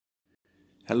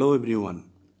Hello everyone,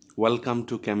 welcome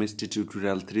to Chemistry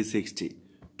Tutorial 360.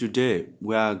 Today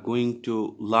we are going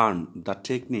to learn the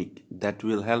technique that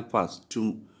will help us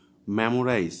to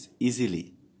memorize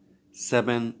easily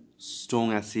 7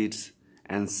 strong acids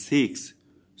and 6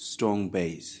 strong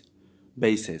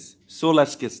bases. So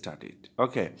let's get started.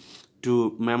 Okay,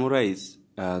 to memorize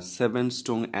 7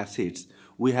 strong acids,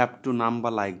 we have to number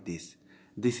like this.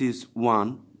 This is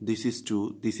 1, this is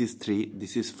 2, this is 3,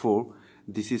 this is 4,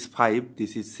 this is 5,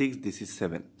 this is 6, this is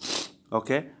 7.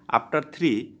 Okay, after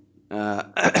 3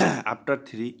 after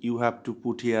 3 you have to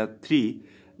put here 3,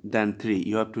 then 3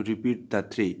 you have to repeat the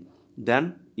 3,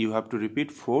 then you have to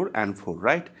repeat 4 and 4,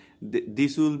 right?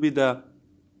 This will be the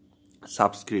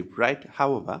subscript, right?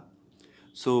 However,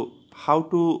 so how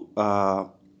to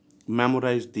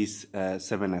memorize this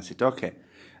 7 acid? Okay,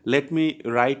 let me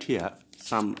write here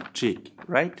some trick,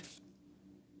 right?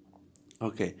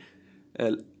 Okay,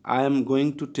 I am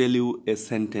going to tell you a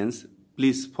sentence.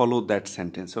 Please follow that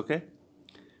sentence. Okay.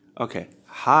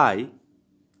 Hi.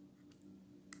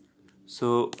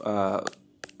 So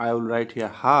I will write here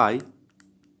hi.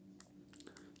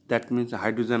 That means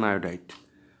hydrogen iodide.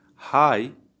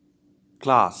 Hi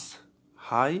class.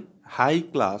 High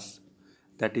class.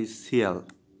 That is Cl.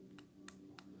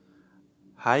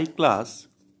 High class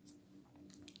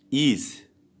is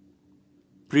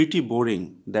pretty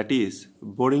boring. That is,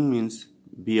 boring means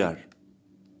beer.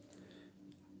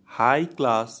 High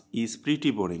class is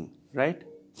pretty boring, right?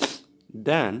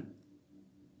 Then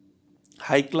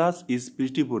high class is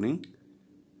pretty boring.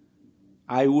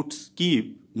 I would skip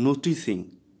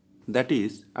noticing. That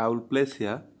is, I will place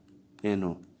here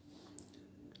NO.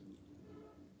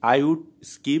 I would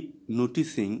skip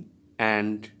noticing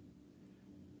and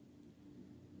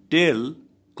tell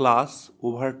class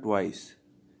over twice.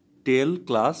 Tell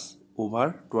class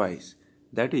over twice.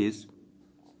 That is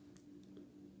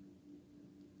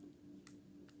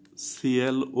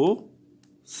CLO.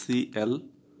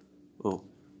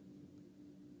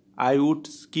 I would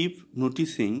skip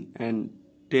noticing and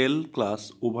tell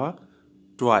class over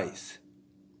twice.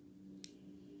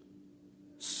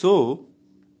 So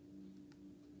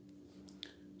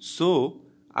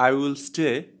I will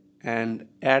stay and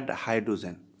add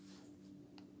hydrogen.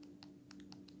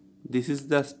 This is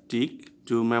the stick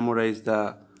to memorize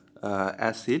the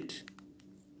acid.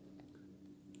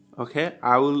 Okay,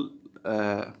 I will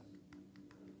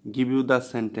give you the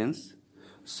sentence.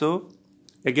 So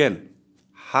again,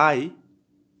 high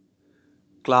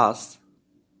class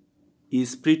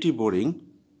is pretty boring.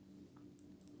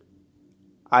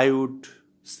 I would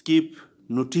skip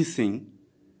noticing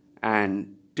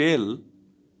and tell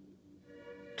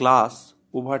class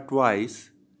over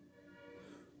twice.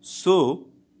 So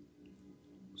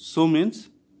means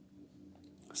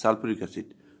sulfuric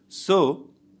acid. So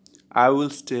I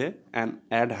will stay and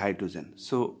add hydrogen.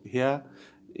 So here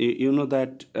you know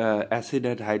that acid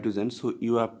had hydrogen, so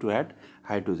you have to add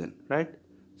hydrogen, right?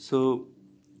 So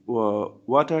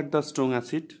what are the strong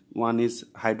acid? One is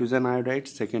hydrogen iodide,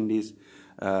 second is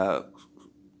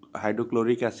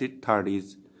hydrochloric acid, third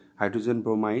is hydrogen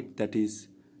bromide. That is,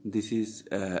 this is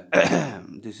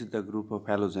this is the group of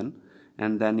halogen,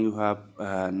 and then you have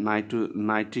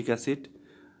nitric acid,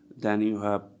 then you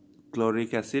have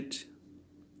chloric acid,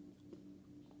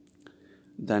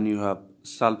 then you have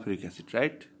sulfuric acid,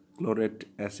 right? Chloric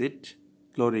acid,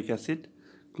 chloric.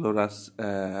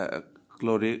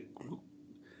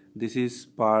 This is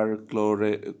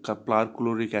perchloric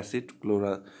acid,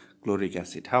 chloric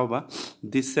acid. However,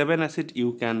 this 7 acid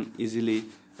you can easily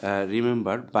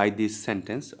remember by this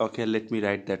sentence. Okay, let me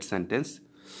write that sentence.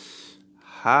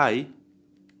 High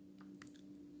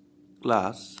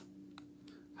class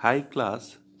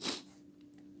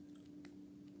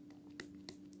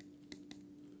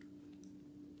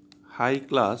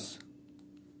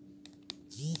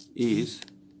is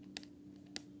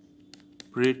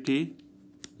pretty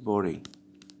boring.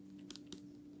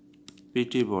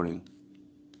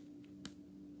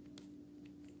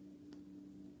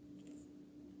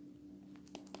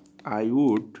 I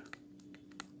would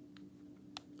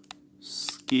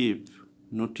skip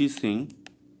noticing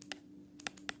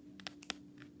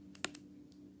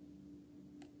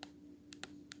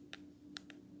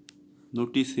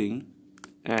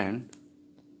and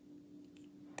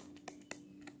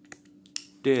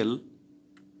tell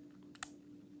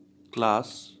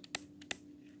class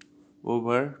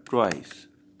over twice.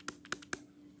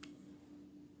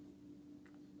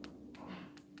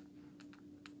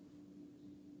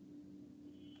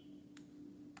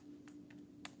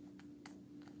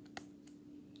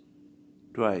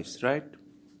 Right?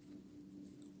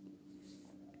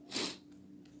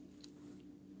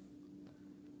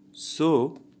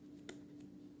 So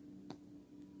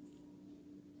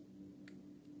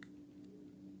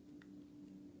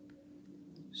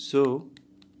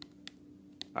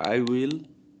I will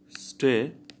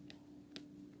stay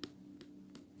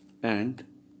and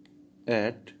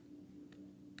add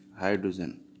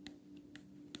hydrogen.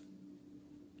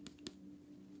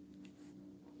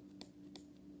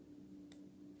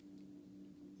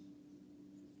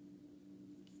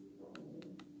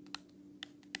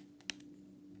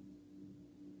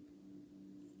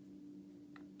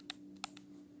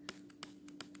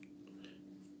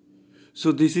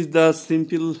 So this is the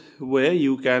simple way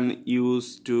you can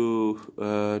use to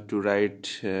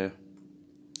write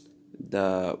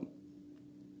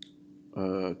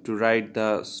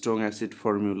the strong acid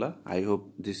formula. I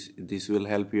hope this will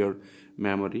help your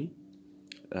memory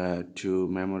to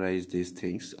memorize these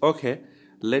things. Okay,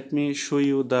 let me show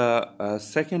you the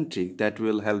second trick that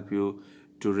will help you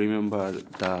to remember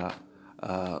the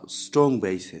strong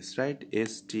bases, right?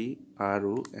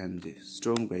 STRONG,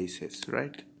 strong bases,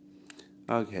 right?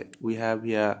 Okay, we have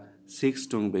here 6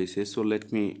 strong bases, so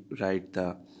let me write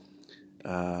the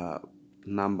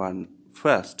number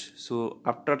first. So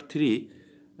after 3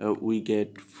 we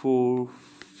get 4,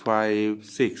 5,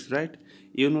 6, right?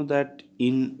 You know that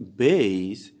in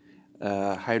base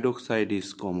hydroxide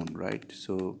is common, right?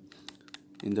 So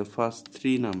in the first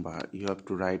 3 number you have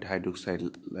to write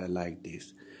hydroxide like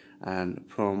this, and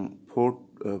from 4,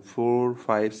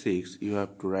 5, 6 you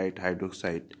have to write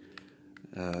hydroxide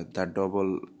the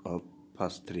double of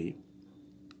first 3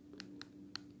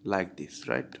 like this,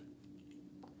 right?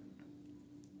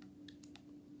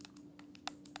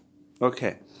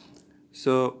 Okay,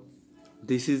 so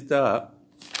this is the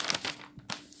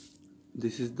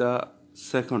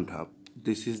second half.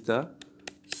 This is the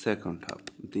second half.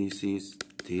 This is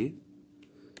the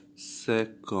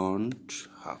second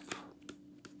half,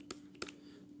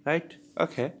 right?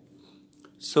 Okay,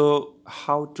 so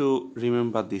how to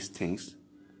remember these things?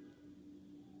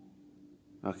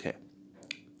 Okay,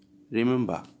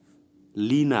 remember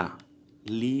Lena,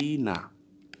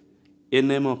 a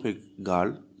name of a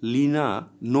girl. Lena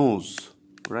knows,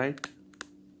 right?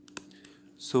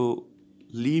 So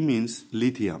Li means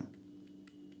lithium,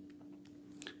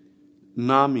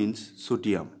 Na means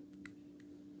sodium,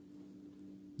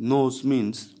 knows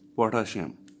means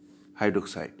potassium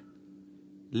hydroxide.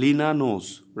 Lena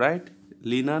knows, right?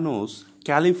 Lena knows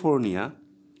California,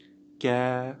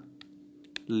 California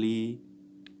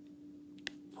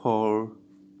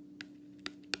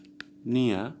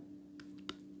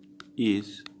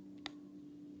is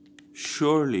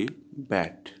surely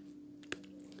bad.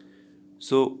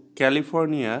 So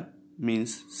California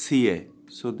means Ca.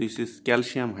 So this is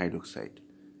calcium hydroxide.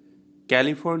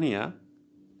 California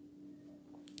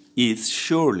is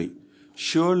surely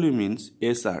means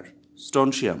Sr,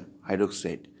 strontium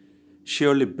hydroxide.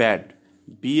 Surely bad.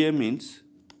 Ba means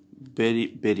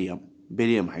barium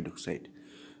hydroxide.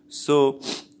 So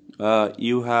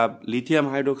you have lithium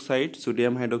hydroxide,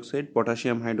 sodium hydroxide,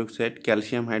 potassium hydroxide,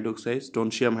 calcium hydroxide,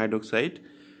 strontium hydroxide,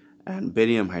 and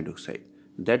barium hydroxide.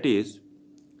 That is,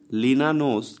 Lena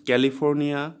knows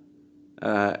California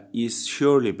is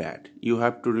surely bad. You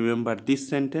have to remember this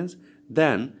sentence.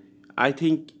 Then I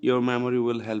think your memory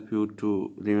will help you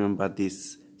to remember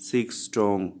these 6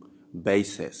 strong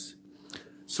bases.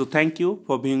 So thank you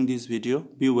for viewing this video.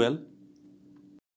 Be well.